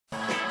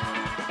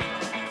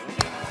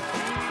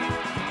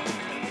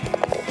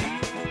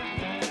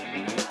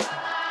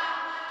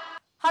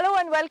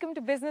welcome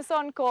to Business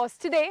on Course.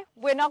 Today,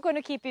 we're not going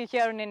to keep you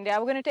here in India.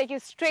 We're going to take you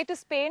straight to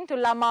Spain, to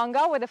La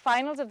Manga, where the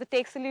finals of the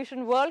Take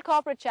Solution World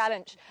Corporate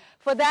Challenge.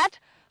 For that,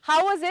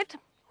 how was it?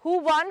 Who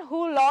won?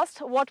 Who lost?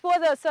 What were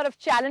the sort of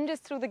challenges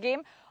through the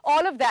game?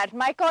 All of that.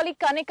 My colleague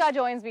Kanika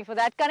joins me for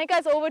that. Kanika,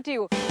 it's over to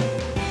you.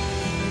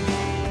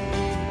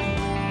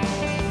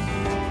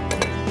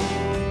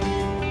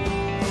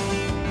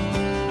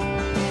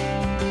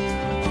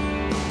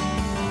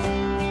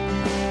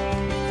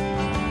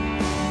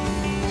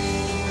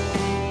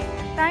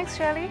 Thanks,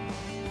 Shelley.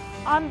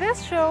 On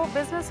this show,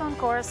 Business on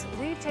Course,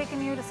 we've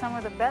taken you to some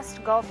of the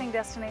best golfing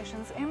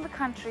destinations in the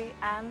country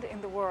and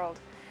in the world.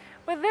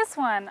 But this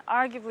one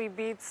arguably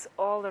beats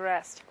all the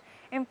rest.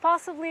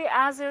 Impossibly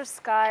azure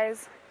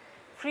skies,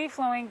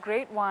 free-flowing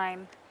great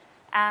wine,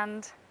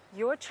 and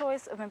your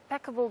choice of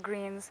impeccable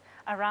greens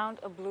around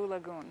a blue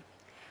lagoon.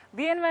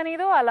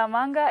 Bienvenido a La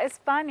Manga,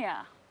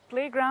 España,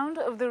 playground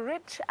of the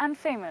rich and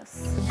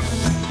famous.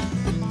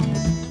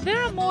 There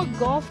are more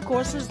golf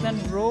courses than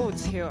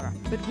roads here,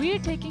 but we're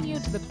taking you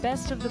to the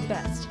best of the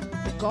best,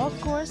 the golf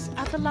course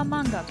at the La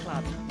Manga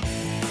Club.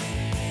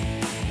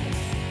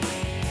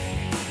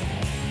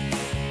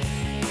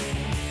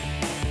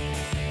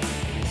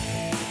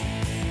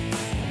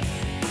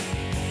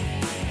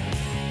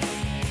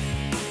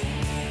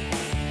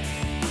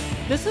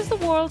 This is the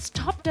world's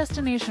top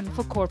destination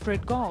for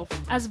corporate golf,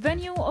 as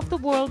venue of the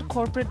World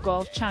Corporate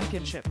Golf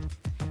Championship.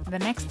 The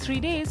next 3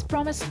 days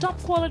promise top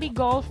quality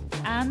golf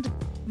and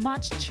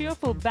much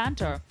cheerful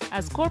banter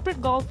as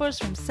corporate golfers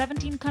from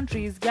 17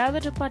 countries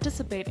gather to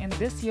participate in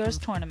this year's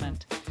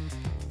tournament.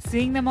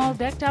 Seeing them all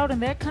decked out in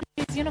their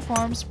country's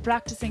uniforms,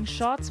 practicing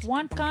shots,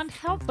 one can't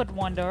help but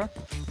wonder,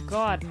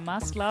 God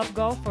must love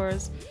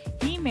golfers.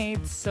 He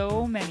made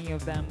so many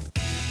of them.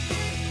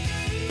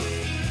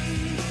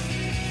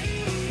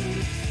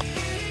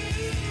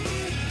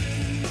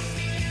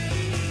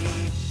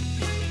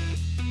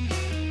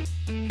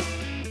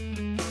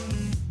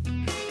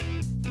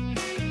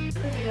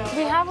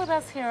 We have with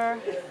us here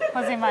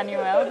Jose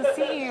Manuel, the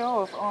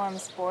CEO of OM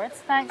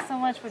Sports. Thanks so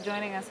much for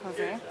joining us,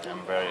 Jose.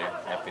 I'm very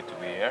happy to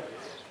be here.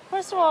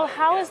 First of all,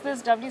 how is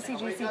this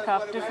WCGC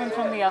Cup different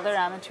from the other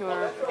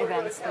amateur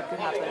events that could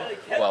happen?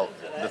 Well,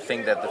 the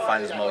thing that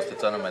defines most the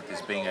tournament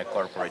is being a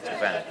corporate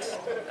event.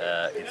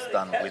 It's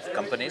done with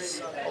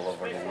companies all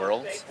over the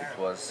world.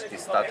 It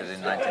started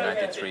in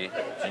 1993 in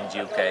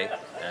the UK,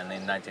 and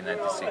in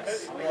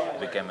 1996 it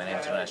became an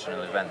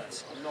international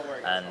event.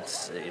 And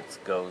it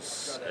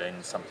goes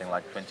in something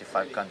like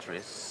 25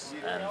 countries,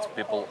 and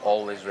people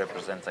always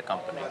represent a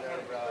company.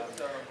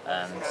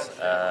 And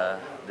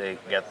they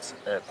get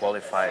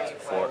qualified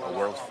for a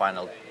world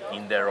final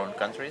in their own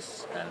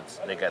countries, and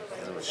they get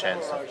the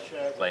chance of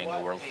playing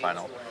a world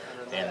final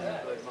in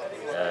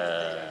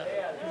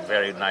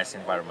very nice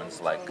environments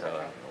like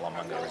La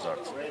Manga Resort.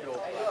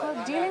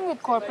 Well, dealing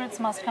with corporates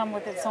must come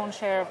with its own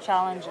share of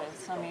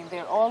challenges. I mean,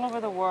 they're all over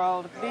the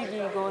world, big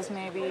egos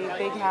maybe,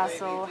 big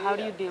hassle. How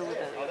do you deal with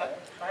it?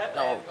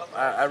 No,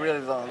 I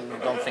really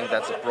don't think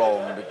that's a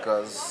problem,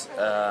 because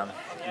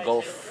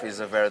golf is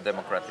a very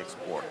democratic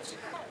sport.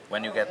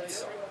 When you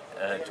get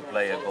to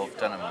play a golf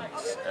tournament,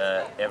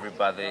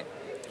 everybody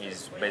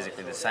is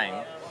basically the same,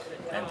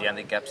 and the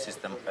handicap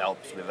system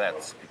helps with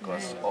that,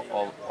 because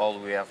all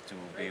we have to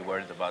be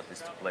worried about is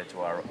to play to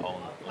our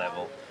own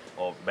level,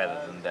 or better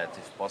than that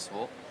if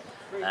possible.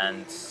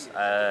 And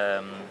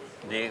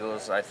the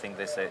egos, I think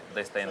they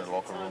stay in the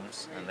locker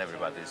rooms, and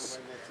everybody's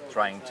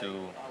trying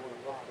to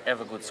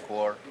have a good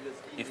score,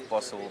 if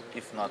possible.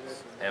 If not,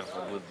 have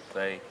a good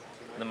day.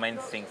 The main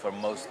thing for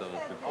most of the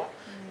people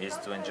is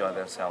to enjoy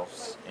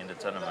themselves in the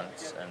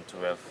tournament and to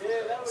have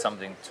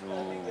something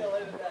to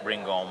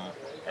bring home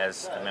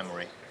as a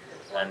memory.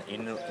 And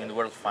in the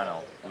World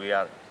Final, we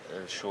are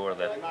sure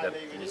that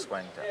it is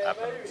going to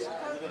happen.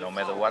 No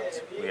matter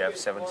what, we have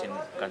 17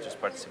 countries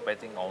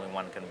participating, only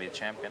one can be a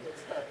champion.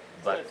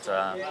 But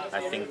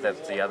I think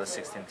that the other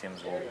 16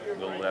 teams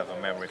will have a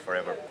memory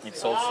forever.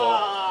 It's also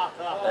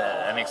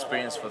an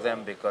experience for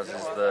them, because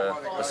it's the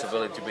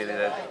possibility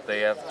that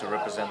they have to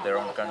represent their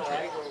own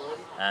country.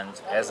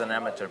 And as an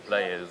amateur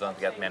player, you don't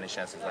get many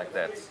chances like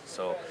that.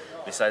 So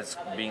besides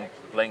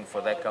playing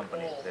for that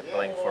company, they're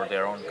playing for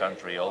their own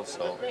country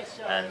also.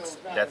 And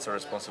that's a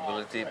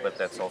responsibility, but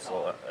that's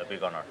also a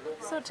big honor.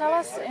 So tell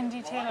us in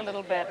detail a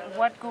little bit,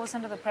 what goes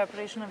into the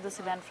preparation of this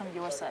event from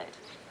your side?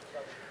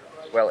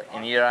 Well,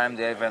 in here I'm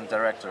the event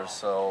director,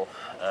 so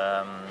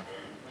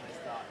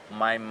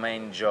my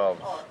main job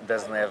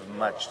doesn't have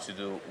much to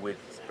do with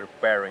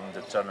preparing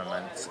the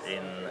tournament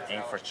in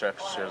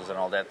infrastructures and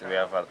all that. We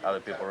have other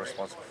people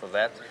responsible for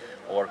that,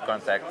 or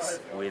contacts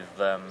with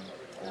the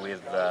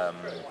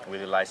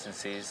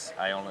licensees.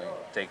 I only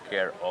take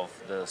care of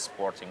the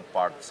sporting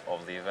parts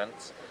of the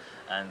event,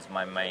 and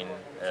my main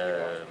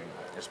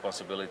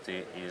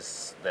responsibility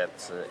is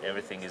that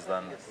everything is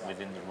done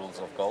within the rules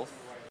of golf.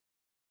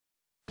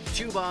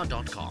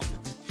 Tubar.com,